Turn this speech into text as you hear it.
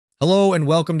Hello and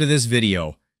welcome to this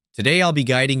video. Today I'll be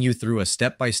guiding you through a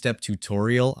step-by-step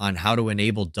tutorial on how to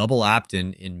enable double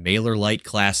opt-in in MailerLite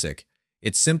Classic.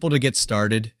 It's simple to get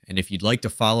started, and if you'd like to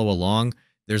follow along,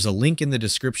 there's a link in the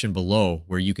description below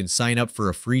where you can sign up for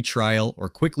a free trial or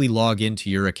quickly log into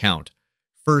your account.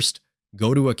 First,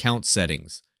 go to Account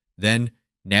Settings. Then,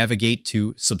 navigate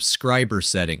to Subscriber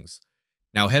Settings.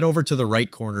 Now head over to the right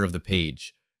corner of the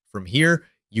page. From here,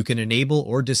 you can enable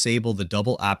or disable the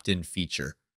double opt-in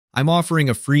feature. I'm offering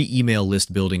a free email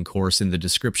list building course in the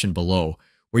description below,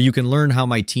 where you can learn how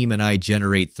my team and I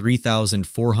generate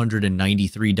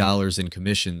 $3,493 in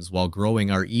commissions while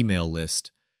growing our email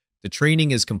list. The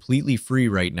training is completely free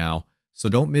right now, so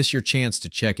don't miss your chance to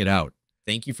check it out.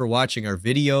 Thank you for watching our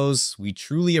videos. We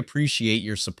truly appreciate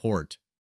your support.